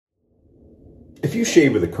If you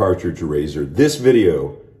shave with a cartridge razor, this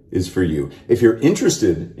video is for you. If you're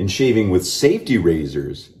interested in shaving with safety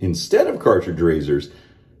razors instead of cartridge razors,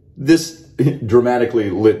 this dramatically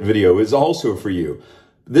lit video is also for you.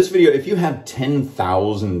 This video, if you have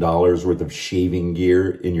 $10,000 worth of shaving gear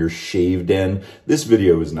in your shave den, this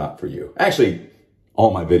video is not for you. Actually,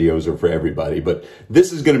 all my videos are for everybody, but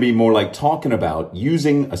this is going to be more like talking about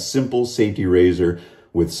using a simple safety razor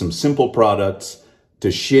with some simple products to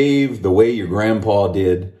shave the way your grandpa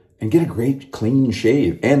did and get a great clean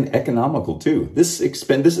shave, and economical too. This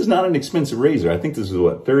is not an expensive razor. I think this is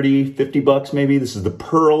what, 30, 50 bucks maybe? This is the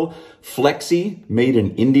Pearl Flexi, made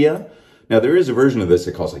in India. Now there is a version of this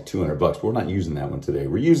that costs like 200 bucks, but we're not using that one today.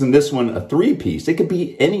 We're using this one, a 3-piece. It could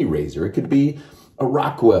be any razor. It could be a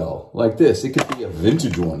Rockwell like this. It could be a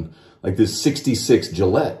vintage one like this 66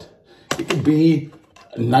 Gillette. It could be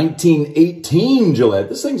 1918 Gillette.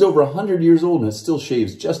 This thing's over 100 years old and it still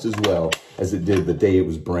shaves just as well as it did the day it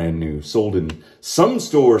was brand new. Sold in some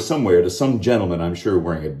store somewhere to some gentleman, I'm sure,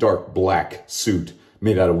 wearing a dark black suit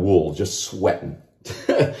made out of wool, just sweating.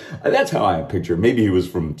 That's how I picture. Maybe he was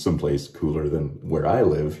from someplace cooler than where I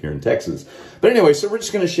live here in Texas. But anyway, so we're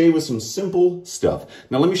just going to shave with some simple stuff.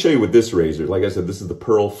 Now let me show you with this razor. Like I said, this is the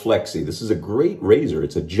Pearl Flexi. This is a great razor.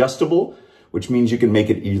 It's adjustable, which means you can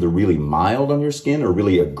make it either really mild on your skin or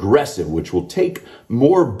really aggressive, which will take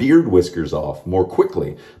more beard whiskers off more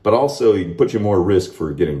quickly, but also put you more risk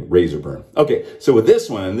for getting razor burn. Okay, so with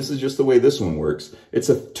this one, and this is just the way this one works, it's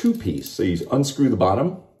a 2-piece. So you unscrew the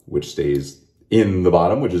bottom, which stays in the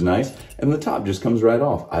bottom, which is nice, and the top just comes right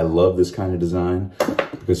off. I love this kind of design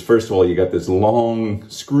because first of all, you got this long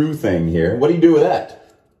screw thing here. What do you do with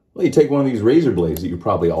that? Well, you take one of these razor blades that you've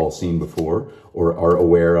probably all seen before or are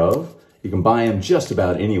aware of. You can buy them just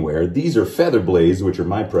about anywhere. These are feather blades, which are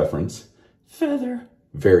my preference. Feather.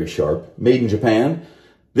 Very sharp. Made in Japan.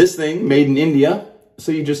 This thing, made in India.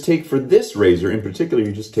 So you just take, for this razor in particular,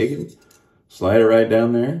 you just take it, slide it right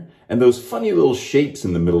down there. And those funny little shapes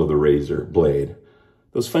in the middle of the razor blade,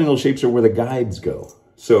 those funny little shapes are where the guides go.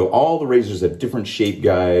 So all the razors have different shape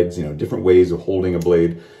guides, you know, different ways of holding a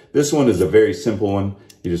blade. This one is a very simple one.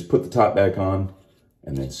 You just put the top back on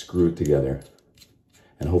and then screw it together.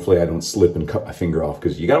 And hopefully I don't slip and cut my finger off,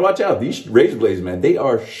 because you got to watch out. These razor blades, man, they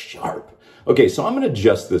are sharp. Okay, so I'm going to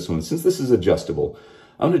adjust this one. Since this is adjustable,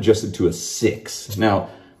 I'm going to adjust it to a 6.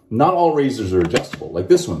 Now, not all razors are adjustable. Like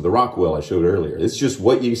this one, the Rockwell I showed earlier. It's just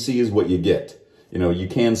what you see is what you get. You know, you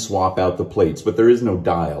can swap out the plates, but there is no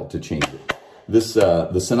dial to change it. This,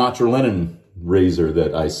 the Sinatra Lennon razor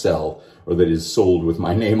that I sell, or that is sold with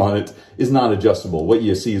my name on it, is not adjustable. What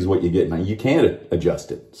you see is what you get. Now, you can't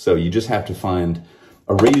adjust it. So you just have to find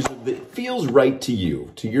a razor that feels right to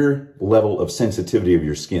you, to your level of sensitivity of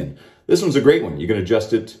your skin. This one's a great one. You can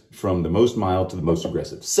adjust it from the most mild to the most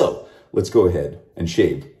aggressive. So let's go ahead and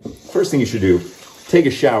shave. First thing you should do, take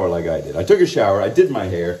a shower like I did. I took a shower, I did my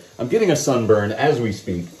hair. I'm getting a sunburn as we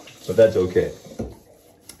speak, but that's okay.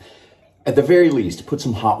 At the very least, put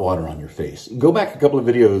some hot water on your face. Go back a couple of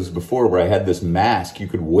videos before where I had this mask you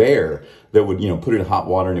could wear that would, you know, put it in hot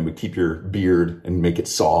water and it would keep your beard and make it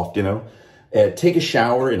soft, you know. Take a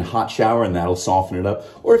shower in a hot shower and that'll soften it up.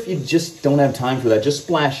 Or if you just don't have time for that, just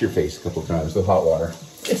splash your face a couple of times with hot water.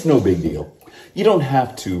 It's no big deal. You don't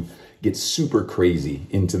have to get super crazy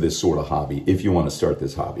into this sort of hobby if you want to start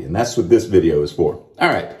this hobby. And that's what this video is for. All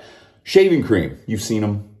right, shaving cream. You've seen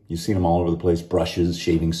them. You've seen them all over the place. Brushes,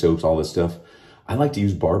 shaving soaps, all this stuff. I like to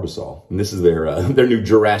use Barbasol. And this is their new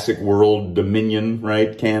Jurassic World Dominion,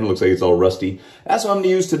 right? Can. Looks like it's all rusty. That's what I'm going to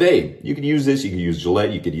use today. You could use this. You could use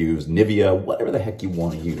Gillette. You could use Nivea. Whatever the heck you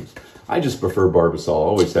want to use. I just prefer Barbasol.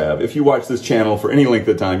 Always have. If you watch this channel for any length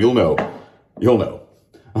of time, you'll know. You'll know.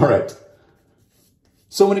 All right.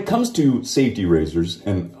 So when it comes to safety razors,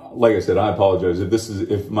 and like I said, I apologize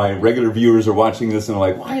if my regular viewers are watching this and are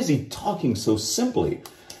like, why is he talking so simply?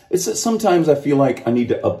 It's that sometimes I feel like I need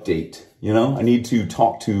to update, you know? I need to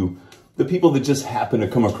talk to the people that just happen to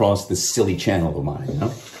come across this silly channel of mine, you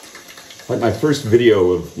know? Like my first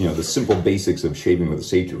video of, you know, the simple basics of shaving with a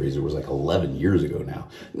safety razor was like 11 years ago now.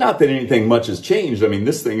 Not that anything much has changed. I mean,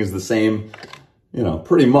 this thing is the same, you know,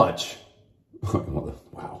 pretty much.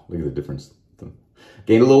 Wow, look at the difference.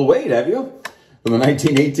 Gained a little weight, have you? From the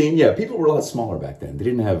 1918, yeah, people were a lot smaller back then. They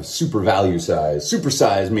didn't have super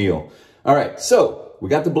size meal. All right, so we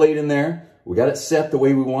got the blade in there. We got it set the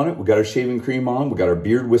way we want it. We got our shaving cream on. We got our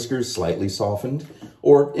beard whiskers slightly softened,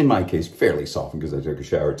 or in my case, fairly softened because I took a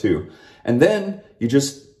shower too. And then you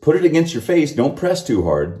just put it against your face. Don't press too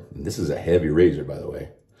hard. This is a heavy razor, by the way.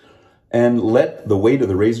 And let the weight of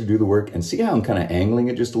the razor do the work. And see how I'm kind of angling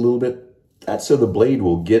it just a little bit? That's so the blade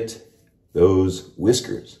will get those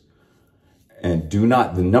whiskers. And do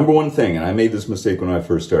not, the number one thing, and I made this mistake when I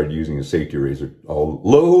first started using a safety razor,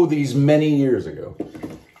 although these many years ago,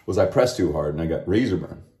 was I pressed too hard and I got razor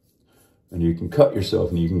burn. And you can cut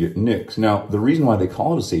yourself and you can get nicks. Now, the reason why they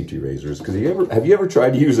call it a safety razor is because have you ever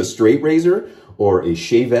tried to use a straight razor or a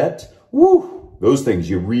shavette? Woo! Those things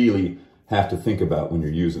you really have to think about when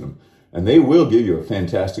you're using them. And they will give you a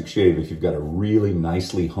fantastic shave if you've got a really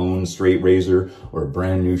nicely honed straight razor or a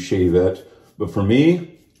brand new shavette. But for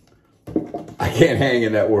me, I can't hang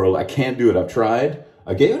in that world. I can't do it. I've tried.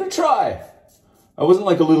 I gave it a try. I wasn't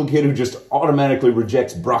like a little kid who just automatically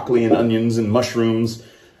rejects broccoli and onions and mushrooms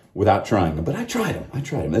without trying them. But I tried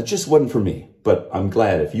them. That just wasn't for me. But I'm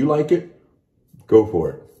glad. If you like it, go for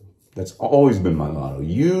it. That's always been my motto.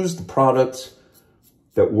 Use the products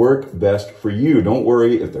that work best for you. Don't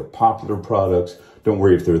worry if they're popular products. Don't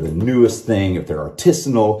worry if they're the newest thing, if they're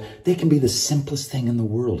artisanal. They can be the simplest thing in the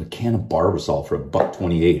world. A can of Barbasol for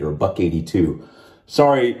 $1.28 or $1.82.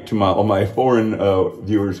 Sorry to all my foreign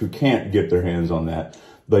viewers who can't get their hands on that,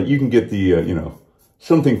 but you can get the,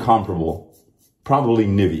 something comparable, probably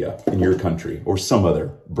Nivea in your country or some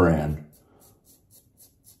other brand.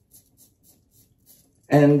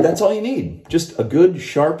 And that's all you need. Just a good,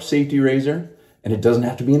 sharp safety razor. And it doesn't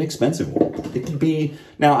have to be an expensive one. It could be,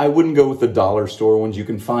 now I wouldn't go with the dollar store ones. You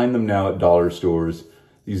can find them now at dollar stores,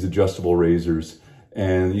 these adjustable razors.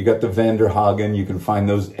 And you got the Vanderhagen. You can find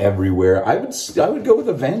those everywhere. I would go with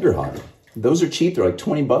a Vanderhagen. Those are cheap. They're like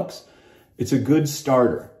 20 bucks. It's a good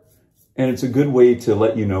starter. And it's a good way to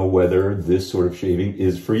let you know whether this sort of shaving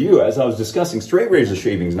is for you. As I was discussing, straight razor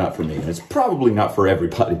shaving is not for me. And it's probably not for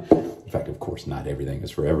everybody. In fact, of course, not everything is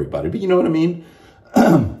for everybody. But you know what I mean?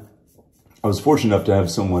 I was fortunate enough to have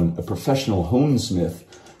someone, a professional honesmith,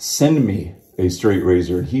 send me a straight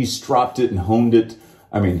razor. He stropped it and honed it.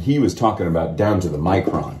 I mean, he was talking about down to the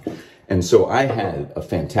micron. And so I had a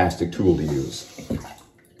fantastic tool to use.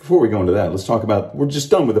 Before we go into that, let's talk about, we're just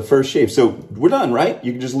done with the first shave. So we're done, right?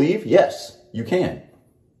 You can just leave? Yes, you can.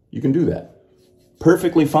 You can do that.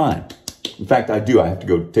 Perfectly fine. In fact, I do. I have to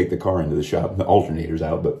go take the car into the shop. The alternator's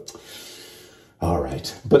out, but all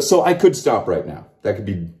right. But so I could stop right now. That could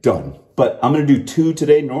be done. But I'm going to do 2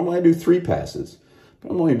 today. Normally I do 3 passes,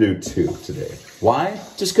 but I'm only going to do 2 today. Why?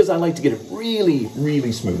 Just because I like to get it really,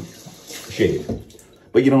 really smooth shave.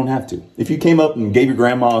 But you don't have to. If you came up and gave your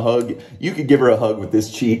grandma a hug, you could give her a hug with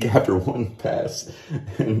this cheek after 1 pass,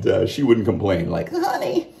 and she wouldn't complain. Like,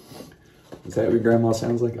 honey. Is that what your grandma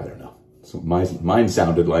sounds like? I don't know. That's what mine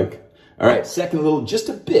sounded like. All right, second little, just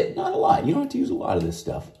a bit, not a lot. You don't have to use a lot of this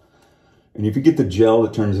stuff. And if you get the gel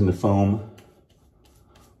that turns into foam,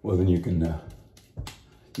 well, then you can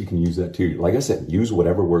use that too. Like I said, use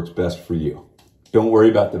whatever works best for you. Don't worry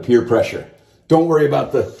about the peer pressure. Don't worry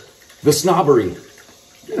about the snobbery.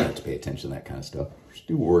 You don't have to pay attention to that kind of stuff. Just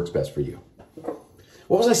do what works best for you.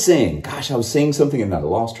 What was I saying? Gosh, I was saying something and I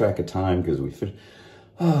lost track of time because we fit.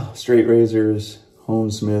 Straight razors,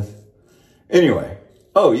 Honesmith. Anyway,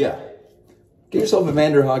 oh yeah. Get yourself a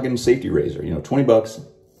Vanderhagen safety razor, 20 bucks.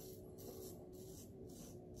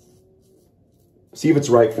 See if it's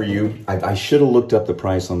right for you. I should have looked up the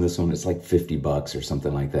price on this one. It's like 50 bucks or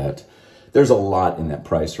something like that. There's a lot in that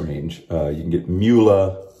price range. You can get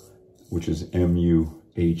Muhle, which is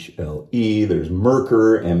M-U-H-L-E. There's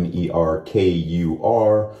Merkur, M-E-R-K-U-R.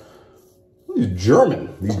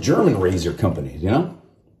 These German razor companies,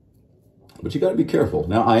 But you got to be careful.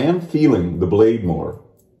 Now, I am feeling the blade more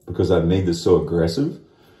because I've made this so aggressive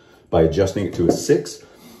by adjusting it to a 6.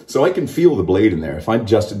 So I can feel the blade in there. If I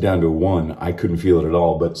adjust it down to a 1, I couldn't feel it at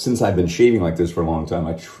all. But since I've been shaving like this for a long time,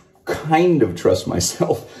 I kind of trust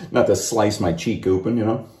myself not to slice my cheek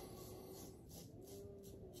open,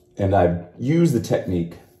 And I've used the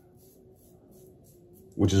technique,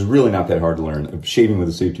 which is really not that hard to learn, of shaving with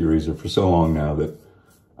a safety razor for so long now that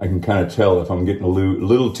I can kind of tell if I'm getting a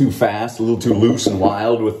little too fast, a little too loose and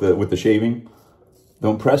wild with the shaving.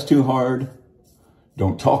 Don't press too hard.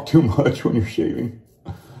 Don't talk too much when you're shaving.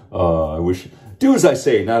 I wish, do as I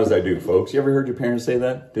say, not as I do, folks. You ever heard your parents say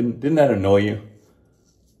that? Didn't that annoy you?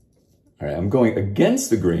 All right, I'm going against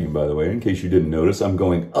the grain, by the way, in case you didn't notice. I'm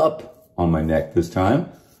going up on my neck this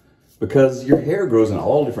time because your hair grows in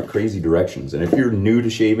all different crazy directions. And if you're new to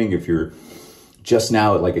shaving, if you're just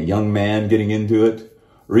now like a young man getting into it,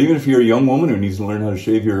 or even if you're a young woman who needs to learn how to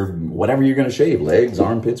shave whatever you're going to shave, legs,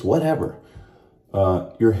 armpits, whatever,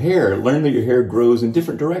 learn that your hair grows in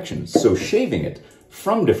different directions. So shaving it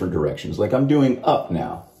from different directions, like I'm doing up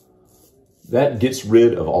now, that gets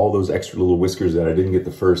rid of all those extra little whiskers that I didn't get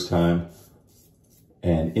the first time.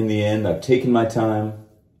 And in the end, I've taken my time.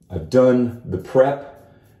 I've done the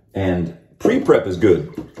prep, and pre-prep is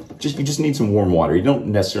good. You just need some warm water. You don't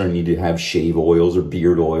necessarily need to have shave oils or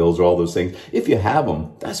beard oils or all those things. If you have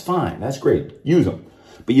them, that's fine. That's great. Use them.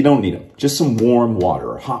 But you don't need them. Just some warm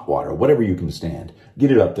water or hot water, whatever you can stand.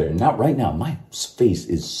 Get it up there. Now, right now, my face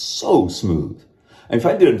is so smooth. And if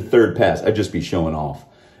I did a third pass, I'd just be showing off.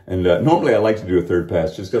 And normally I like to do a third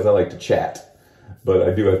pass just because I like to chat. But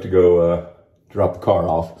I do have to go drop the car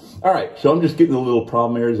off. All right, so I'm just getting the little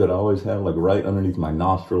problem areas that I always have, like right underneath my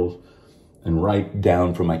nostrils and right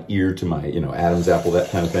down from my ear to my, Adam's apple, that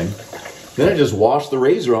kind of thing. Then I just wash the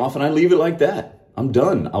razor off and I leave it like that. I'm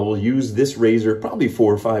done. I will use this razor probably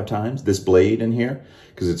 4 or 5 times, this blade in here,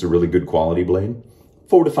 because it's a really good quality blade.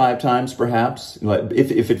 4 to 5 times perhaps.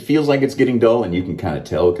 If it feels like it's getting dull, and you can kind of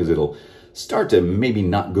tell because it'll start to maybe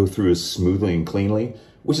not go through as smoothly and cleanly,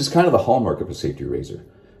 which is kind of the hallmark of a safety razor.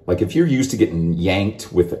 Like if you're used to getting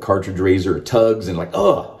yanked with a cartridge razor or tugs and like,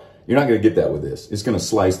 oh, you're not going to get that with this. It's going to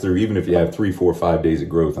slice through even if you have 3, 4, 5 days of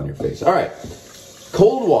growth on your face. All right,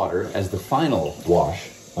 cold water as the final wash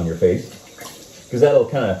on your face, because that'll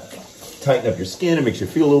kind of tighten up your skin and makes you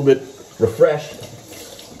feel a little bit refreshed.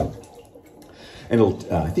 And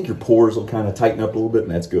I think your pores will kind of tighten up a little bit,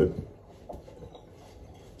 and that's good.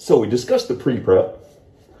 So we discussed the pre-prep,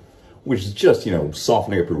 which is just,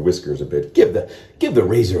 softening up your whiskers a bit. Give the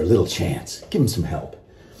razor a little chance. Give him some help.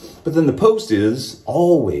 But then the post is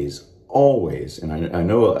always, and I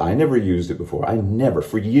know I never used it before.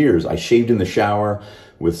 For years, I shaved in the shower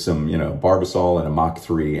with some, Barbasol and a Mach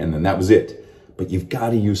 3, and then that was it. But you've got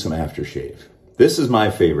to use some aftershave. This is my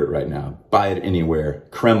favorite right now. Buy it anywhere.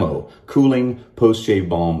 Cremo, cooling post-shave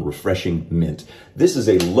balm, refreshing mint. This is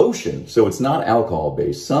a lotion, so it's not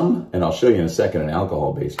alcohol-based. Some, and I'll show you in a second, an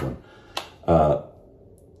alcohol-based one.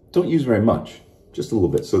 Don't use very much, just a little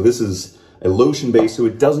bit. So this is a lotion base, so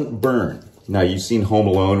it doesn't burn. Now, you've seen Home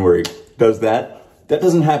Alone where it does that. That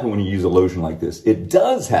doesn't happen when you use a lotion like this. It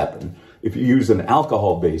does happen if you use an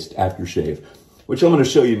alcohol-based aftershave, which I'm going to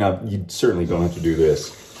show you now. You certainly don't have to do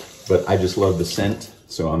this, but I just love the scent,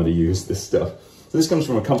 so I'm going to use this stuff. So this comes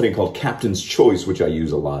from a company called Captain's Choice, which I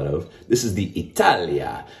use a lot of. This is the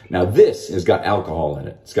Italia. Now this has got alcohol in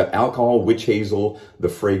it. It's got alcohol, witch hazel, the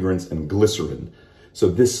fragrance, and glycerin. So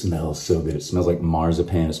this smells so good. It smells like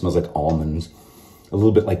marzipan. It smells like almonds. A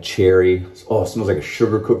little bit like cherry. Oh, it smells like a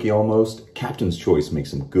sugar cookie almost. Captain's Choice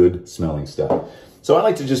makes some good smelling stuff. So I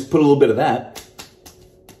like to just put a little bit of that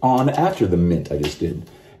on after the mint I just did.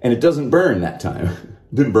 And it doesn't burn that time.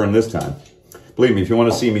 Didn't burn this time. Believe me, if you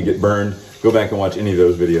want to see me get burned, go back and watch any of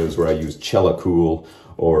those videos where I use Cella Cool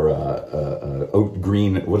or oat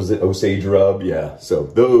green, what is it, Osage rub? Yeah, so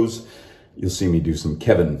those, you'll see me do some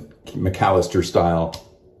Kevin McAllister style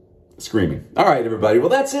screaming. All right, everybody. Well,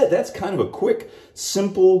 that's it. That's kind of a quick,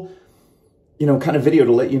 simple, kind of video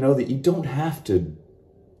to let you know that you don't have to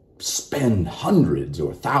spend hundreds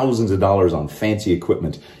or thousands of dollars on fancy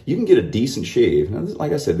equipment. You can get a decent shave. Now,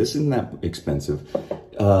 like I said, this isn't that expensive.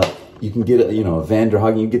 You can get a Van der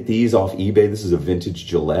Hagen. You get these off eBay. This is a vintage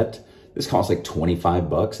Gillette. This costs like 25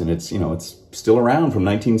 bucks, and it's, it's still around from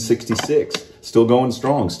 1966. Still going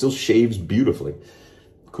strong. Still shaves beautifully.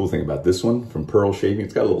 Cool thing about this one from Pearl Shaving,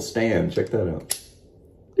 it's got a little stand. Check that out.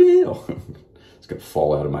 Ew. It's going to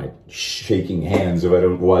fall out of my shaking hands if I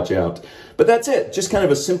don't watch out. But that's it. Just kind of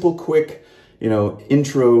a simple, quick,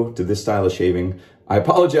 intro to this style of shaving. I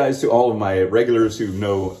apologize to all of my regulars who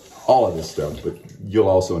know all of this stuff, but you'll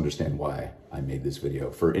also understand why I made this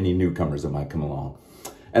video for any newcomers that might come along.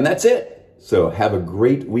 And that's it. So have a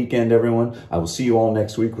great weekend, everyone. I will see you all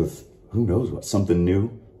next week with who knows what, something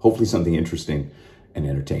new, hopefully something interesting and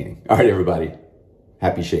entertaining. All right, everybody.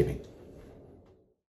 Happy shaving.